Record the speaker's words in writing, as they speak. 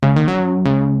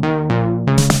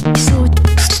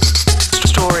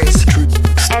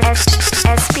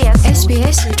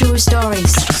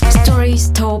Stories. Stories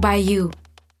told by you.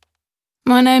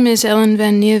 My name is Ellen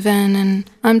van Neerven and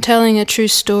I'm telling a true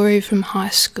story from high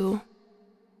school.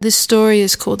 This story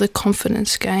is called The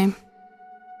Confidence Game.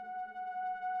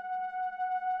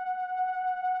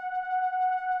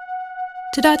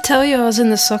 Did I tell you I was in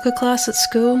the soccer class at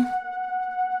school?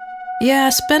 Yeah,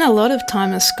 I spent a lot of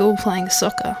time at school playing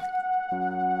soccer.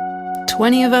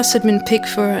 20 of us had been picked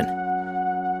for it.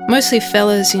 Mostly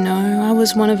fellas, you know. I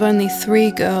was one of only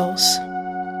 3 girls.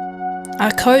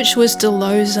 Our coach was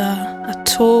Deloza, a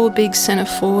tall, big centre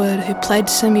forward who played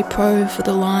semi-pro for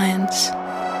the Lions.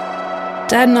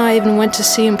 Dad and I even went to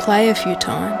see him play a few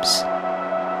times.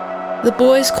 The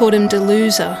boys called him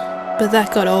Deloser, but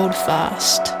that got old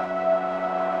fast.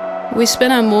 We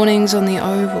spent our mornings on the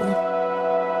oval.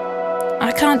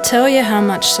 I can't tell you how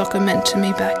much soccer meant to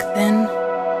me back then.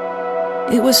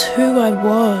 It was who I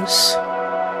was.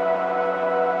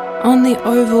 On the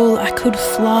oval, I could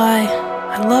fly.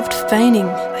 I loved feigning.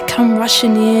 They come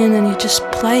rushing in and you just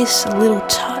place a little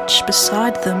touch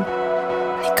beside them.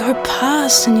 And you go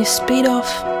past and you speed off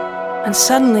and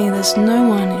suddenly there's no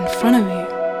one in front of you.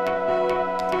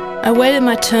 I waited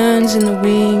my turns in the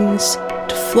wings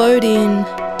to float in,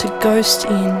 to ghost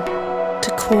in,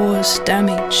 to cause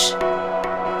damage.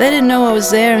 They didn't know I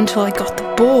was there until I got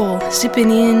the ball,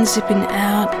 zipping in, zipping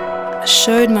out. I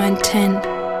showed my intent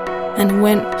and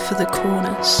went for the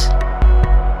corners.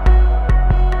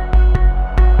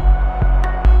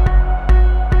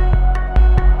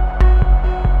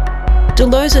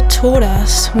 Deloza taught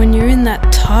us when you're in that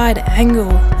tight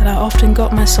angle that I often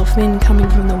got myself in coming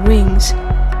from the wings,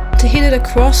 to hit it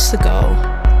across the goal.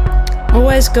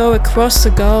 Always go across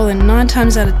the goal and 9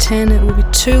 times out of 10 it will be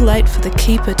too late for the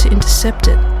keeper to intercept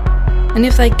it. And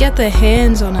if they get their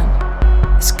hands on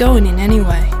it, it's going in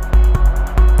anyway.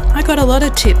 I got a lot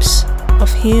of tips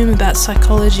off him about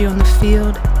psychology on the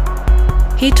field.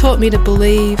 He taught me to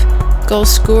believe goal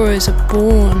scorers are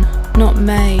born, not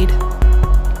made.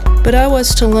 But I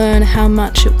was to learn how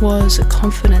much it was a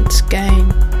confidence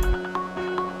game.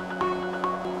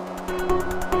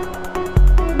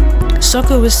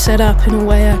 Soccer was set up in a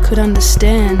way I could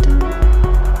understand.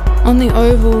 On the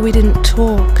oval we didn't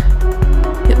talk.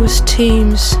 It was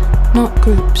teams, not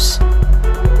groups.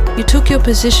 You took your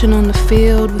position on the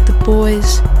field with the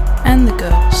boys and the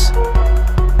girls.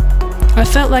 I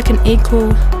felt like an equal,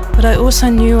 but I also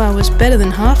knew I was better than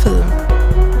half of them.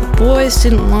 The boys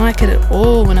didn't like it at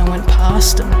all when I went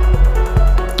past them.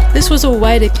 This was a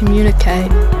way to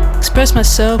communicate, express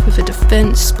myself with a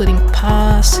defence splitting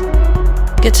pass,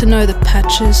 get to know the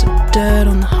patches of dirt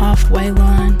on the halfway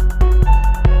line.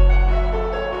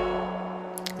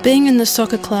 Being in the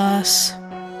soccer class,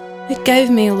 it gave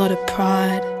me a lot of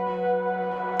pride.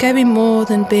 It gave me more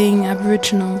than being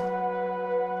Aboriginal.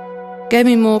 It gave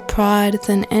me more pride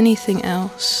than anything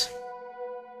else.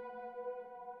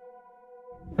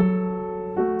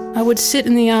 I would sit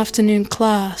in the afternoon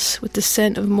class with the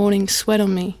scent of morning sweat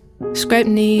on me, scraped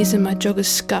knees and my joggers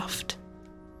scuffed.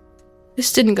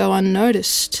 This didn't go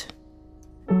unnoticed.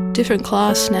 Different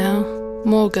class now,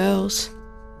 more girls.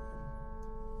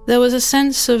 There was a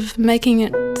sense of making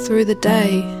it through the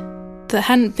day that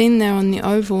hadn't been there on the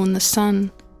oval in the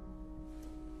sun.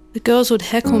 The girls would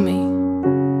heckle me.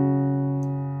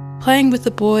 Playing with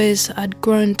the boys, I'd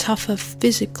grown tougher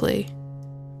physically,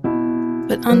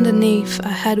 but underneath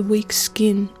I had weak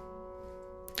skin,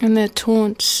 and their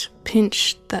taunts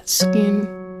pinched that skin.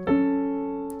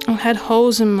 I had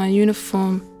holes in my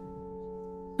uniform.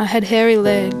 I had hairy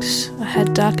legs. I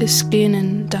had darker skin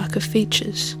and darker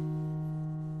features.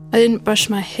 I didn't brush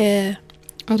my hair.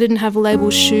 I didn't have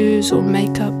labelled shoes or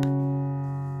makeup.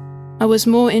 I was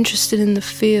more interested in the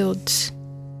fields,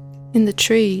 in the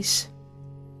trees.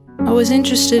 I was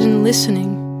interested in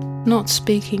listening, not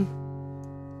speaking.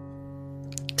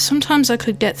 Sometimes I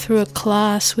could get through a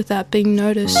class without being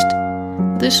noticed.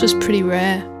 This was pretty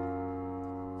rare.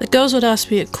 The girls would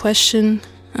ask me a question,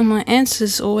 and my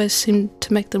answers always seemed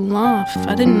to make them laugh.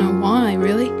 I didn't know why,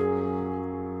 really.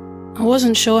 I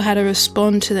wasn't sure how to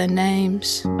respond to their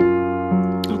names.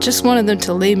 I just wanted them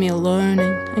to leave me alone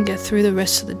and get through the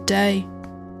rest of the day.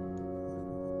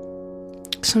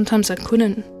 Sometimes I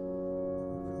couldn't.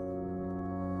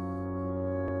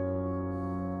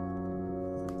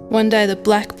 One day the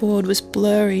blackboard was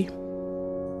blurry.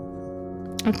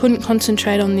 I couldn't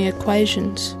concentrate on the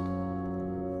equations.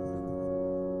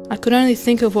 I could only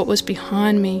think of what was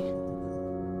behind me.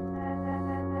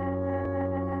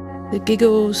 The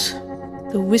giggles,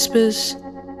 the whispers,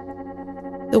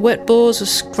 the wet balls of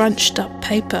scrunched up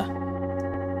paper.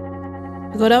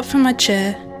 I got up from my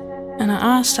chair and I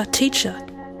asked our teacher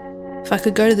if I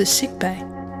could go to the sick bay.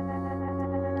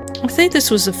 I think this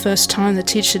was the first time the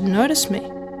teacher noticed me,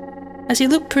 as he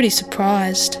looked pretty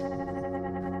surprised.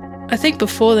 I think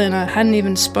before then I hadn't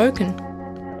even spoken.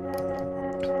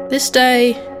 This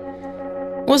day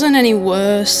wasn't any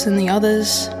worse than the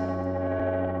others,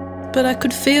 but I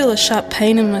could feel a sharp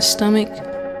pain in my stomach,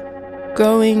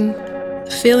 growing,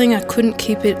 the feeling I couldn't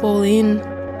keep it all in.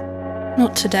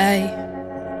 Not today.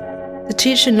 The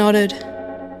teacher nodded,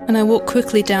 and I walked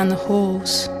quickly down the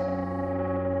halls.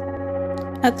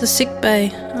 At the sick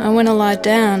bay, I went to lie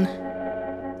down,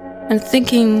 and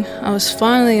thinking I was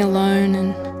finally alone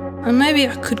and maybe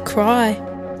I could cry,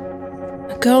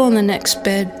 a girl on the next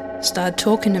bed started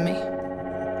talking to me.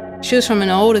 She was from an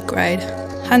older grade,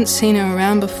 hadn't seen her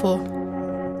around before.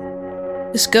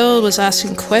 This girl was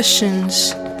asking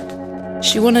questions.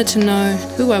 She wanted to know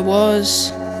who I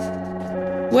was.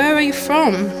 Where are you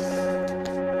from?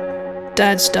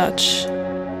 Dad's Dutch.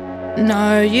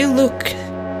 No, you look,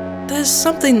 there's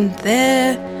something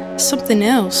there, something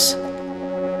else.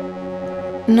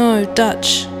 No,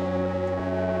 Dutch.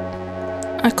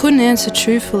 I couldn't answer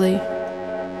truthfully.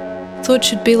 Thought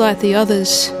she'd be like the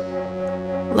others,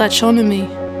 latch onto me,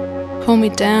 pull me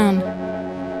down.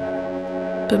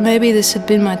 But maybe this had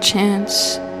been my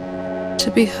chance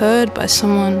to be heard by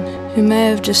someone who may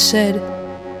have just said,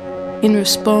 in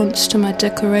response to my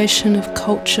declaration of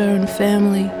culture and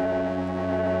family,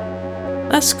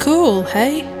 "That's cool,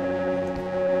 hey?"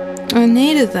 I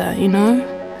needed that,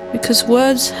 because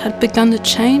words had begun to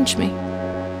change me,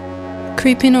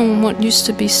 creep in on what used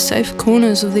to be safe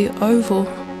corners of the oval.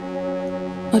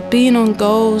 I'd be in on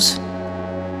goals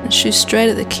and shoot straight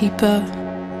at the keeper,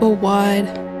 or wide,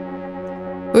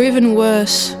 or even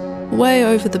worse, way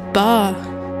over the bar,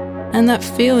 and that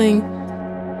feeling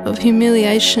of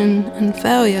humiliation and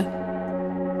failure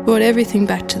brought everything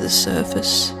back to the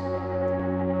surface.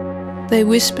 They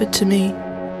whispered to me,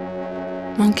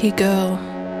 "Monkey girl,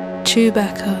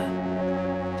 Chewbacca,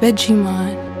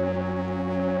 Vegemite,"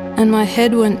 and my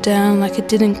head went down like it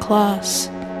did in class,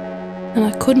 and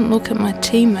I couldn't look at my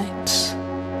teammates.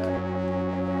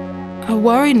 I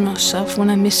worried myself when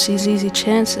I missed these easy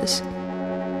chances.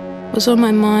 It was on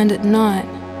my mind at night.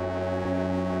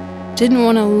 Didn't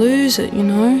want to lose it,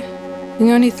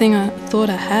 the only thing I thought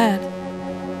I had.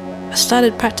 I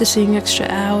started practicing extra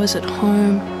hours at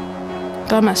home,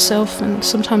 by myself and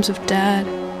sometimes with Dad.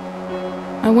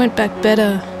 I went back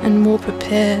better and more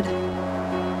prepared.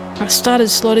 I started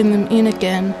slotting them in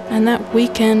again, and that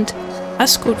weekend I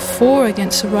scored 4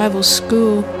 against a rival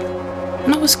school,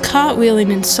 and I was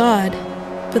cartwheeling inside,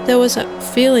 but there was that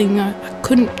feeling I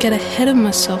couldn't get ahead of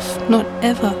myself, not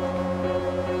ever.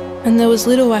 And there was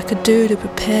little I could do to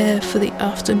prepare for the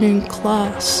afternoon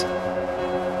class.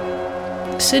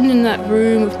 Sitting in that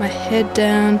room with my head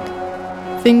down,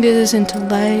 fingers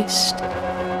interlaced,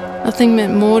 nothing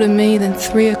meant more to me than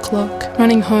 3 o'clock,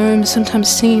 running home, sometimes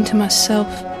singing to myself,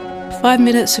 5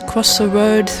 minutes across the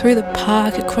road, through the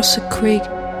park, across the creek,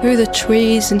 through the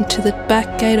trees, into the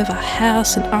back gate of our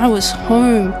house, and I was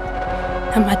home.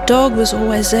 And my dog was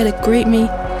always there to greet me,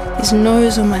 his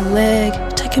nose on my leg,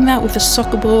 take him out with a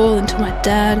soccer ball until my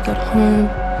dad got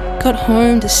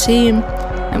home to see him,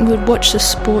 and we would watch the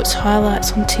sports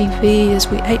highlights on TV as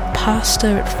we ate pasta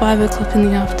at 5 o'clock in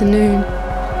the afternoon.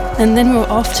 And then we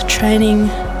were off to training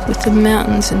with the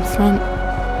mountains in front,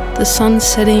 the sun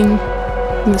setting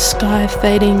and the sky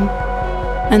fading,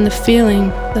 and the feeling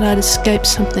that I'd escaped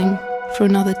something for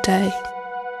another day.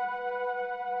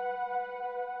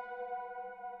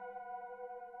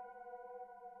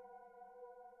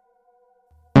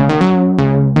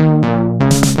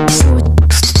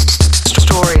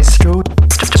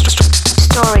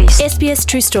 SBS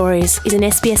True Stories is an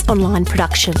SBS online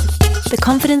production. The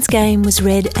Confidence Game was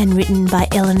read and written by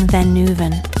Ellen van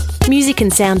Neerven. Music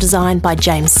and sound design by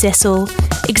James Cecil.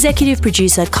 Executive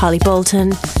Producer Kylie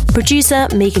Boltin. Producer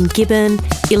Gibbon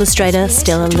Illustrator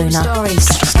Stella Leuna.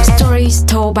 Stories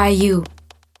told by you.